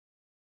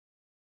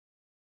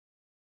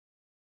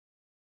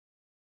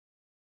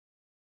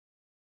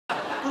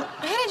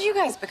you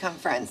guys become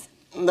friends?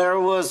 There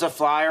was a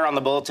flyer on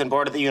the bulletin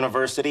board at the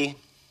university.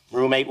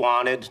 Roommate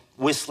wanted.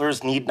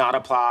 Whistlers need not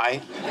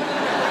apply.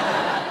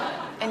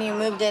 And you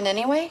moved in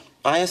anyway?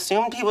 I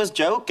assumed he was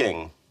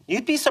joking.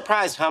 You'd be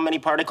surprised how many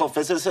particle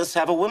physicists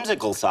have a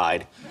whimsical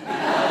side.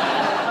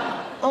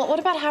 Well, what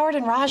about Howard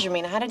and Raj? I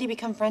mean, how did you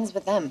become friends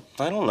with them?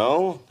 I don't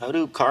know. How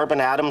do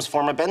carbon atoms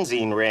form a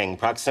benzene ring?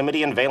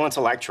 Proximity and valence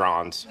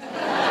electrons.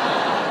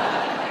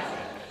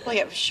 Well,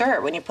 yeah,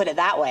 sure, when you put it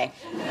that way.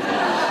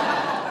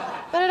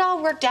 But it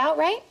all worked out,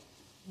 right?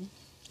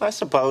 I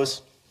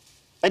suppose.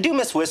 I do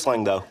miss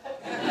whistling, though.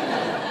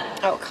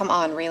 Oh, come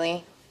on,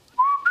 really?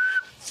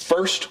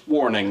 First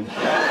warning.